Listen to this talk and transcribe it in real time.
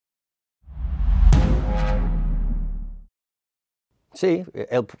Sí,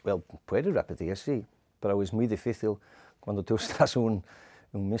 él puede repetir, sí, pero es muy difícil cuando tú estás un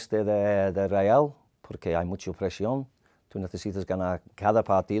mister de Real, porque hay mucha presión, tú necesitas ganar cada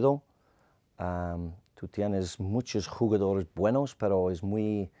partido, tú tienes muchos jugadores buenos, pero es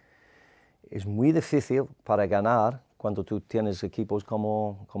muy difícil para ganar cuando tú tienes equipos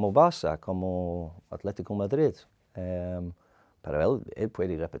como Barça, como Atlético Madrid. Pero él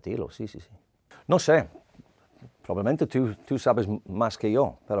puede repetirlo, sí. No sé, probablemente tú sabes más que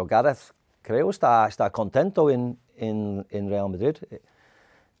yo, pero Gareth creo está contento en Real Madrid.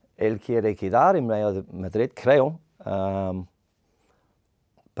 Él quiere quedar en Real Madrid, creo,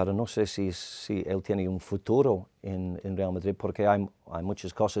 pero no sé si él tiene un futuro en Real Madrid, porque hay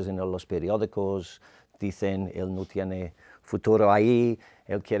muchas cosas en los periódicos, dicen él no tiene futuro ahí,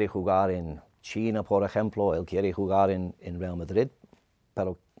 él quiere jugar en China, por ejemplo, él quiere jugar en Real Madrid,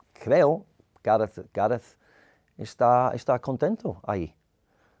 pero creo Gareth está contento ahí.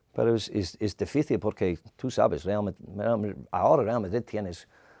 Pero es difícil porque tú sabes, ahora Real Madrid tienes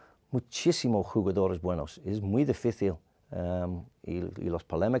muchísimos jugadores buenos, es muy difícil. Y las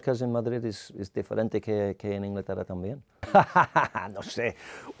polémicas en Madrid es diferente que en Inglaterra también. No sé,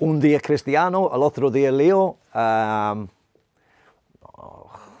 un día Cristiano, al otro día Leo.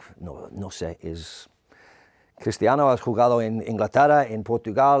 No sé, Cristiano ha jugado en Inglaterra, en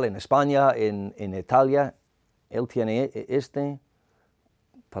Portugal, en España, en Italia. Él tiene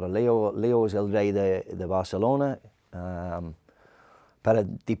para Leo es el rey de Barcelona. Pero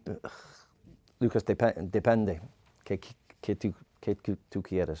Lucas, depende que tú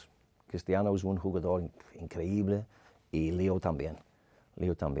quieres. Cristiano es un jugador increíble y Leo también.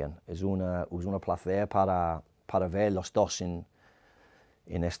 Es un placer para ver los dos en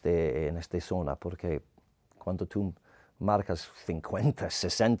esta zona, porque cuando tú marcas 50,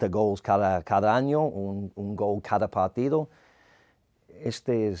 60 goles cada año, un gol cada partido,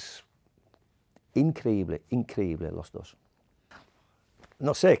 es increíble los dos.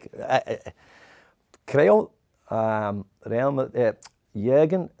 No sé, creo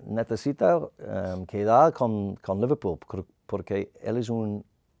Jürgen necesita quedar con Liverpool, porque él es un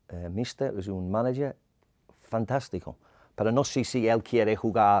mister, es un manager fantástico, pero no sé si él quiere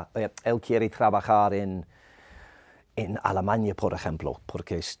jugar, él quiere trabajar en Alemania, por ejemplo,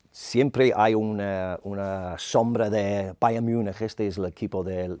 porque siempre hay una sombra de Bayern Múnich, este es el equipo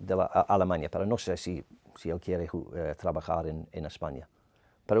de Alemania, pero no sé si él quiere trabajar en España.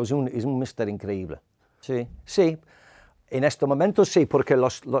 Pero es un mister increíble. Sí, en este momento sí, porque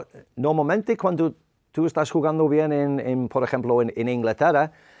normalmente cuando tú estás jugando bien, por ejemplo, en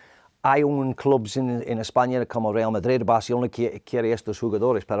Inglaterra, hay clubes en España como Real Madrid, Barcelona, que quiere estos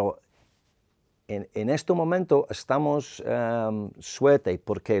jugadores, pero en este momento estamos suerte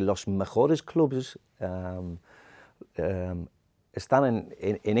porque los mejores clubes están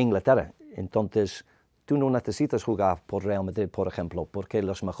en Inglaterra. Entonces, tú no necesitas jugar por Real Madrid, por ejemplo, porque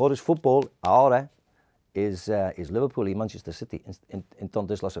los mejores fútbol ahora es Liverpool y Manchester City.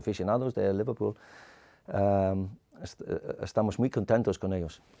 Entonces, los aficionados de Liverpool estamos muy contentos con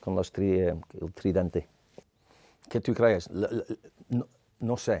ellos, con el tridente. ¿Qué tú crees?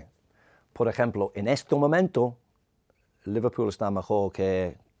 No sé. Por ejemplo, en este momento, Liverpool está mejor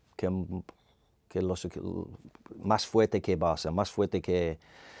que más fuerte que Barça, más fuerte que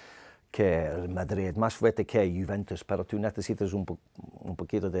Madrid, más fuerte que Juventus, pero tú necesitas un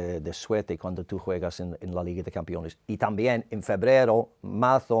poquito de suerte cuando tú juegas en la Liga de Campeones. Y también en febrero,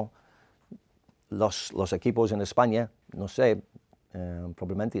 marzo, los equipos en España, no sé,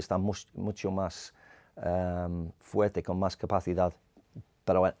 probablemente están mucho más fuertes, con más capacidad.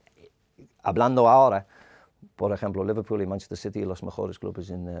 Pero hablando ahora, por ejemplo, Liverpool y Manchester City, los mejores clubes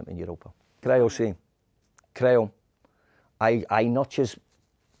en Europa. Creo, sí. Creo. Hay noches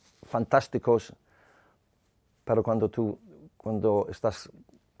fantásticos, pero cuando tú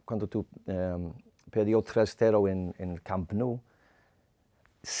perdió 3-0 en el Camp Nou,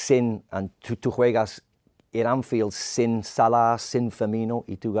 tú juegas en Anfield sin Salah, sin Firmino,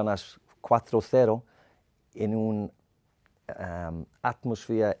 y tú ganas 4-0 en una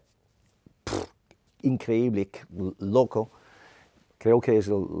atmósfera increíble, loco. Creo que es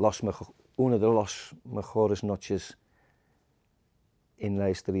una de las mejores noches en la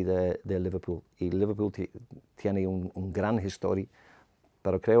historia de Liverpool. Y Liverpool tiene un gran historia,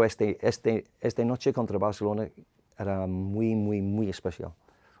 pero creo esta noche contra Barcelona era muy especial.